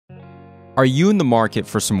Are you in the market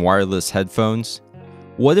for some wireless headphones?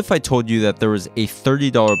 What if I told you that there was a $30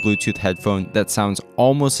 Bluetooth headphone that sounds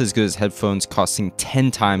almost as good as headphones costing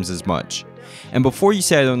 10 times as much? And before you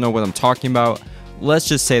say I don't know what I'm talking about, let's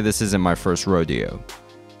just say this isn't my first rodeo.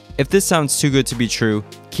 If this sounds too good to be true,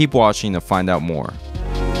 keep watching to find out more.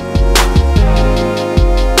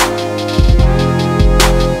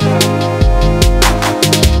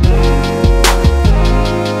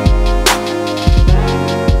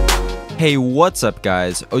 Hey, what's up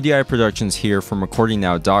guys? ODI Productions here from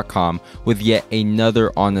RecordingNow.com with yet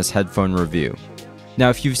another honest headphone review.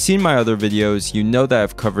 Now, if you've seen my other videos, you know that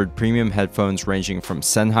I've covered premium headphones ranging from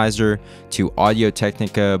Sennheiser to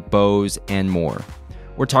Audio-Technica, Bose, and more.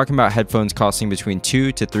 We're talking about headphones costing between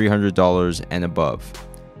 $200 to $300 and above.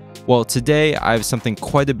 Well, today I have something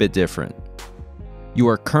quite a bit different. You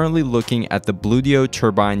are currently looking at the Bluedio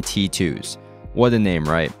Turbine T2s. What a name,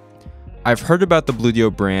 right? I've heard about the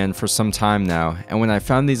Bluedio brand for some time now, and when I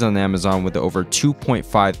found these on Amazon with over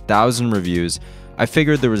 2.5 thousand reviews, I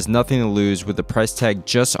figured there was nothing to lose with the price tag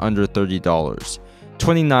just under $30,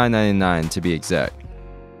 $29.99 to be exact.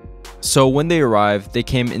 So when they arrived, they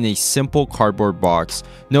came in a simple cardboard box,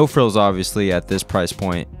 no frills obviously at this price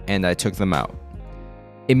point, and I took them out.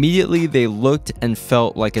 Immediately they looked and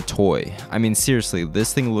felt like a toy. I mean seriously,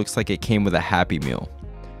 this thing looks like it came with a Happy Meal.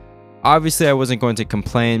 Obviously, I wasn't going to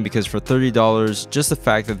complain because for $30, just the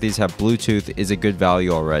fact that these have Bluetooth is a good value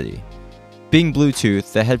already. Being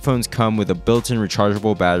Bluetooth, the headphones come with a built-in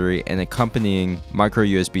rechargeable battery and accompanying micro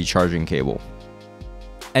USB charging cable.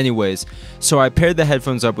 Anyways, so I paired the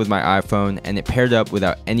headphones up with my iPhone and it paired up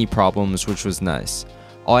without any problems, which was nice.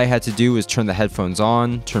 All I had to do was turn the headphones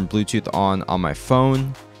on, turn Bluetooth on my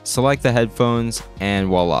phone, select the headphones, and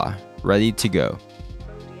voila, ready to go.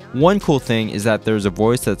 One cool thing is that there's a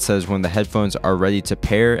voice that says when the headphones are ready to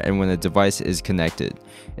pair and when the device is connected.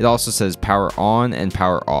 It also says power on and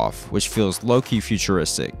power off, which feels low-key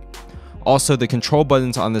futuristic. Also, the control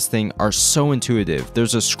buttons on this thing are so intuitive.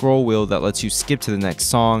 There's a scroll wheel that lets you skip to the next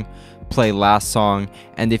song, play last song,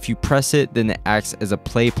 and if you press it, then it acts as a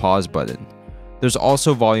play-pause button. There's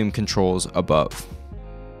also volume controls above.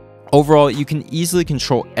 Overall, you can easily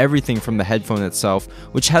control everything from the headphone itself,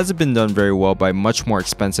 which hasn't been done very well by much more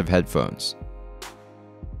expensive headphones.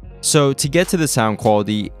 So to get to the sound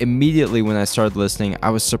quality, immediately when I started listening, I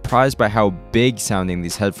was surprised by how big sounding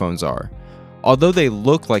these headphones are. Although they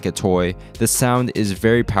look like a toy, the sound is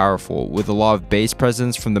very powerful with a lot of bass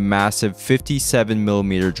presence from the massive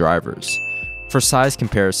 57mm drivers. For size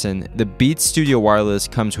comparison, the Beats Studio Wireless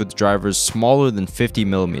comes with drivers smaller than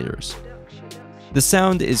 50mm. The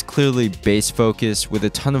sound is clearly bass focused with a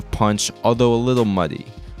ton of punch, although a little muddy.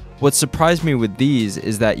 What surprised me with these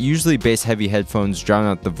is that usually bass heavy headphones drown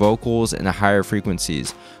out the vocals and the higher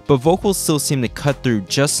frequencies, but vocals still seem to cut through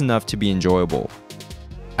just enough to be enjoyable.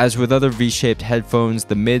 As with other V-shaped headphones,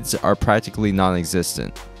 the mids are practically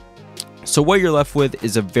non-existent. So what you're left with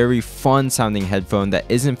is a very fun sounding headphone that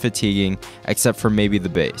isn't fatiguing except for maybe the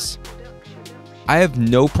bass. I have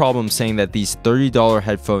no problem saying that these $30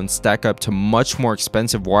 headphones stack up to much more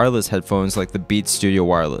expensive wireless headphones like the Beats Studio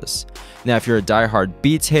Wireless. Now if you're a diehard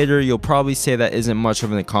Beats hater, you'll probably say that isn't much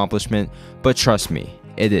of an accomplishment, but trust me,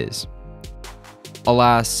 it is.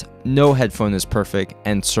 Alas, no headphone is perfect,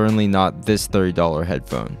 and certainly not this $30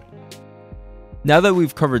 headphone. Now that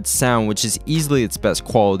we've covered sound, which is easily its best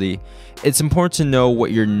quality, it's important to know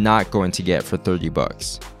what you're not going to get for 30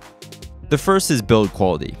 bucks. The first is build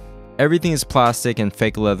quality. Everything is plastic and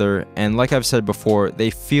fake leather, and like I've said before, they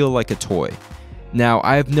feel like a toy. Now,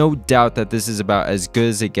 I have no doubt that this is about as good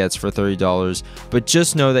as it gets for $30, but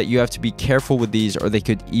just know that you have to be careful with these or they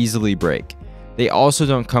could easily break. They also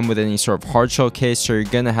don't come with any sort of hardshell case, so you're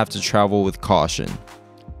gonna have to travel with caution.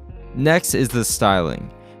 Next is the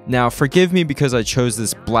styling. Now, forgive me because I chose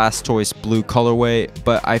this Blastoise blue colorway,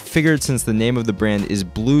 but I figured since the name of the brand is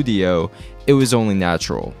Bluedio, it was only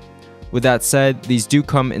natural. With that said, these do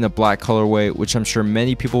come in a black colorway, which I'm sure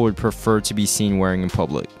many people would prefer to be seen wearing in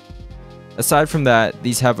public. Aside from that,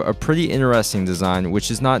 these have a pretty interesting design,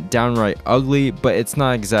 which is not downright ugly, but it's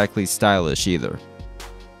not exactly stylish either.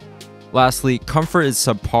 Lastly, comfort is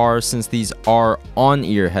subpar since these are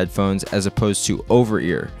on-ear headphones as opposed to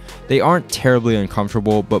over-ear. They aren't terribly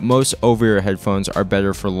uncomfortable, but most over-ear headphones are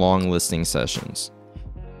better for long listening sessions.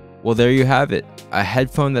 Well, there you have it, a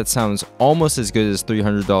headphone that sounds almost as good as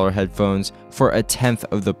 $300 headphones for a tenth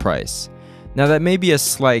of the price. Now that may be a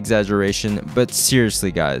slight exaggeration, but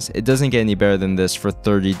seriously guys, it doesn't get any better than this for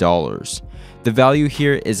 $30. The value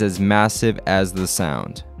here is as massive as the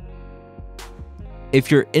sound.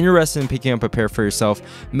 If you're interested in picking up a pair for yourself,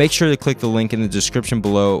 make sure to click the link in the description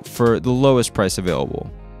below for the lowest price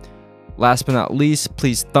available. Last but not least,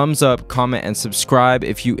 please thumbs up, comment, and subscribe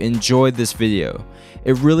if you enjoyed this video.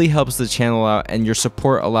 It really helps the channel out, and your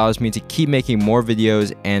support allows me to keep making more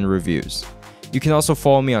videos and reviews. You can also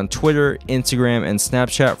follow me on Twitter, Instagram, and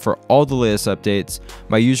Snapchat for all the latest updates.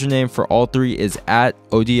 My username for all three is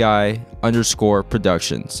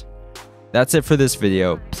 @ODI_productions. That's it for this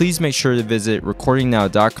video. Please make sure to visit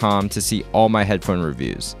recordingnow.com to see all my headphone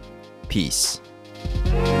reviews. Peace.